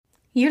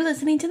You're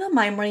listening to the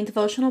My Morning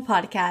Devotional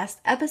Podcast,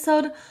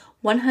 episode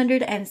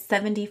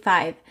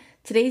 175.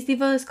 Today's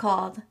Devo is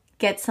called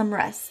Get Some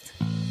Rest.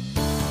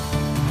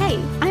 Hey,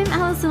 I'm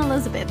Allison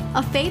Elizabeth,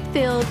 a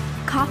faith-filled,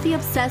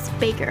 coffee-obsessed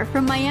baker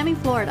from Miami,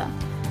 Florida.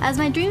 As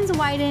my dreams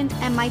widened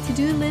and my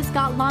to-do list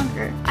got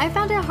longer, I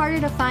found it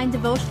harder to find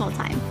devotional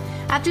time.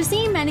 After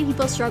seeing many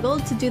people struggle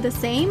to do the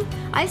same,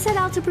 I set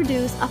out to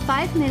produce a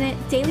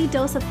 5-minute daily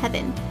dose of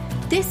heaven.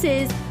 This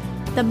is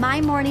the My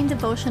Morning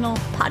Devotional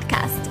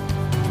Podcast.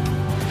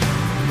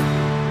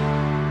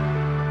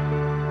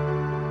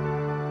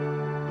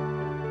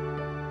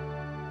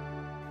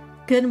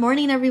 Good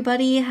morning,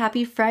 everybody.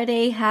 Happy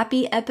Friday.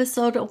 Happy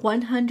episode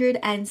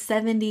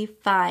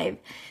 175.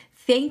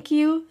 Thank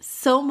you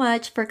so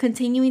much for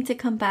continuing to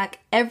come back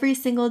every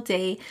single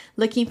day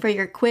looking for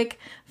your quick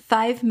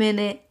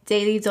 5-minute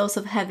daily dose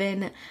of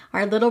heaven.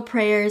 Our little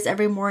prayers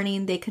every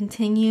morning, they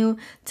continue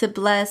to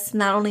bless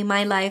not only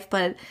my life,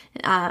 but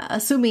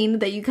assuming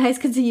that you guys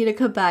continue to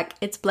come back,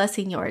 it's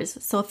blessing yours.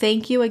 So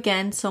thank you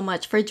again so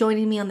much for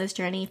joining me on this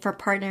journey, for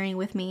partnering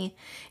with me.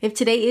 If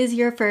today is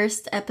your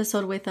first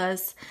episode with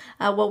us,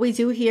 what we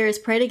do here is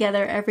pray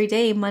together every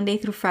day, Monday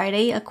through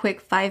Friday, a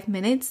quick 5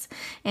 minutes.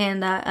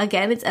 And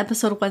again, it's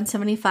episode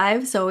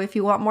 175. So if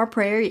you want more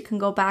prayer, you can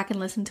go back and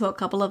listen to a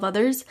couple of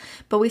others.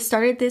 But we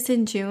started this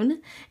in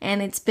June,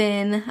 and it's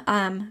been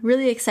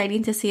really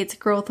exciting to see its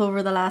growth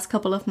over the last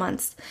couple of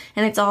months.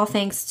 And it's all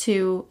thanks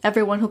to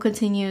everyone who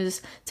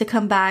continues to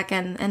come back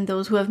and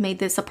those who have made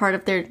this a part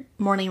of their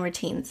morning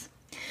routines.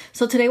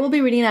 So today we'll be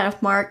reading out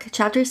of Mark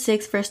chapter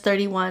 6, verse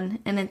 31,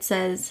 and it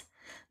says,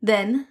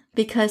 "Then,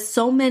 because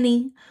so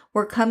many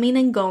were coming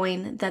and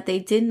going that they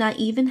did not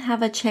even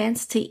have a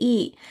chance to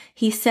eat,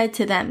 he said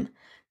to them,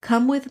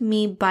 'Come with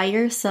me by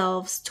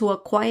yourselves to a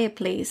quiet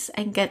place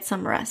and get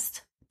some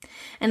rest.'"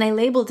 And I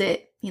labeled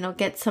it,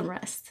 get some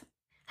rest.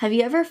 Have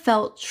you ever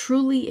felt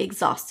truly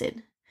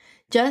exhausted?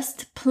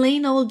 Just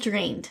plain old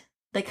drained,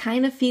 the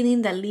kind of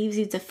feeling that leaves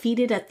you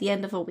defeated at the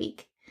end of a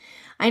week.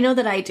 I know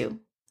that I do.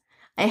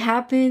 It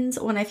happens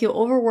when I feel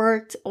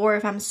overworked, or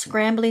if I'm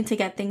scrambling to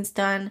get things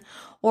done,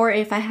 or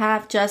if I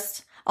have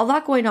just a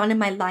lot going on in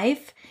my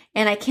life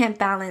and I can't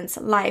balance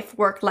life,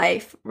 work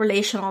life,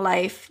 relational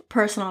life,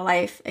 personal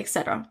life,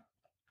 etc.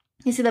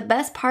 You see, the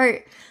best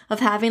part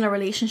of having a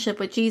relationship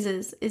with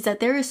Jesus is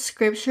that there is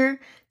scripture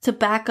to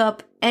back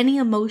up any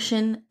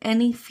emotion,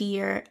 any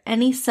fear,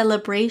 any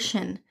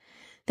celebration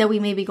that we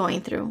may be going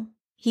through.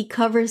 He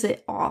covers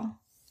it all.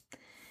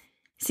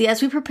 See,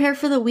 as we prepare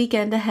for the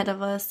weekend ahead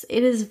of us,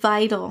 it is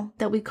vital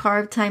that we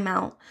carve time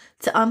out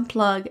to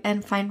unplug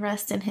and find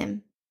rest in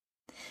Him.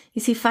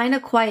 You see, find a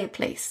quiet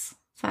place.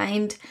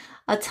 Find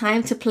a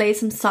time to play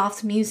some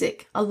soft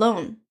music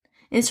alone.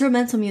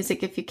 Instrumental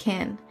music if you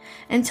can,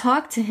 and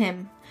talk to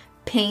Him.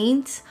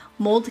 Paint,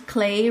 mold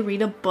clay,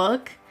 read a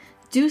book.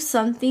 Do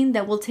something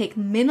that will take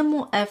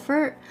minimal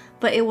effort,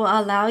 but it will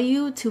allow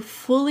you to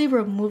fully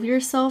remove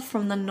yourself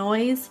from the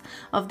noise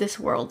of this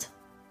world.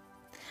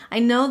 I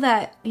know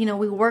that, we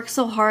work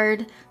so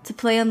hard to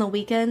play on the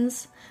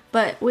weekends,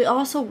 but we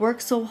also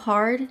work so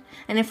hard,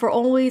 and if we're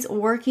always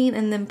working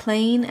and then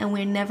playing and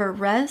we never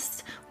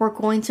rest, we're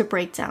going to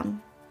break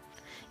down.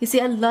 You see,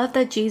 I love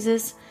that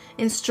Jesus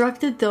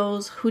instructed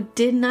those who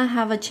did not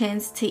have a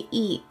chance to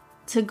eat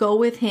to go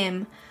with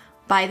Him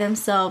by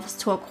themselves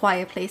to a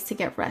quiet place to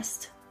get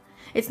rest.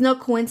 It's no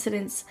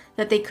coincidence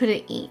that they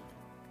couldn't eat.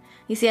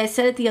 You see, I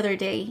said it the other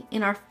day,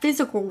 in our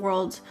physical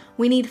world,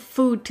 we need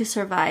food to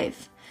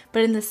survive.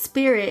 But in the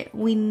spirit,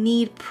 we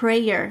need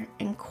prayer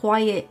and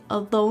quiet,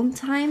 alone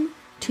time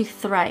to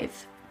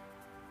thrive.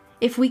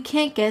 If we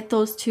can't get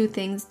those two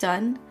things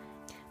done,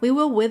 we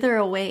will wither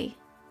away.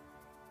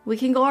 We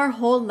can go our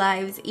whole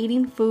lives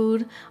eating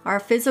food, our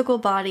physical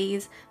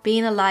bodies,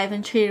 being alive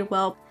and treated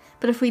well.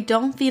 But if we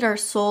don't feed our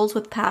souls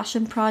with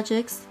passion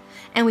projects,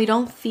 and we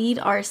don't feed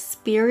our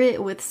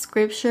spirit with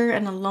scripture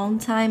and alone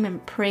time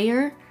and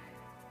prayer,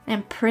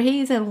 and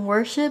praise and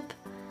worship,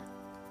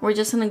 we're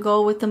just going to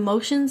go with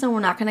emotions and we're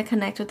not going to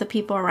connect with the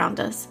people around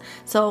us.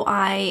 So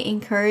I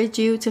encourage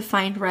you to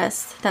find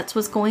rest. That's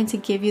what's going to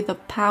give you the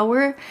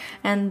power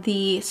and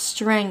the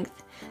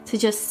strength to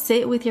just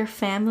sit with your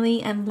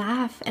family and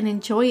laugh and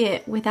enjoy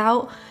it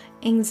without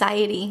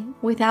anxiety,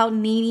 without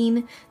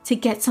needing to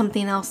get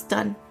something else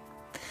done.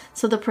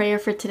 So the prayer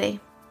for today.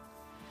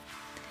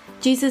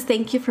 Jesus,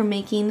 thank you for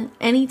making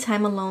any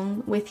time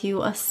alone with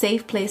you a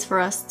safe place for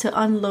us to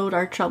unload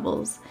our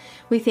troubles.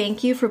 We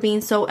thank you for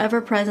being so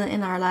ever present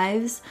in our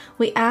lives.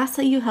 We ask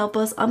that you help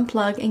us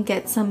unplug and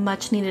get some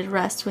much needed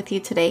rest with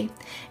you today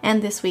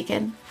and this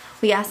weekend.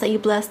 We ask that you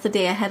bless the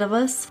day ahead of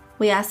us.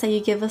 We ask that you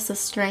give us the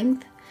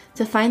strength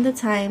to find the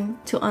time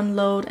to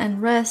unload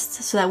and rest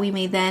so that we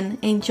may then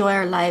enjoy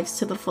our lives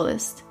to the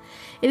fullest.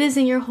 It is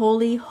in your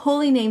holy,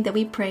 holy name that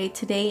we pray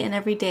today and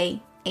every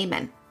day.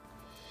 Amen.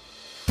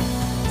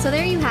 So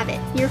there you have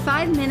it, your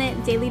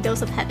 5-minute daily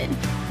dose of heaven.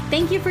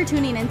 Thank you for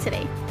tuning in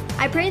today.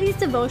 I pray these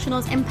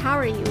devotionals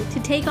empower you to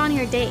take on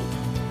your day.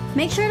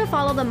 Make sure to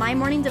follow the My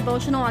Morning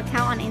Devotional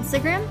account on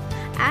Instagram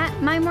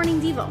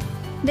 @MyMorningDevo.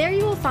 There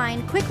you will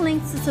find quick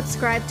links to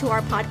subscribe to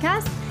our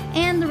podcast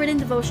and the written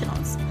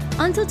devotionals.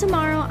 Until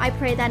tomorrow, I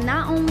pray that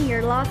not only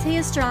your latte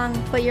is strong,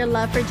 but your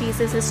love for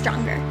Jesus is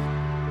stronger.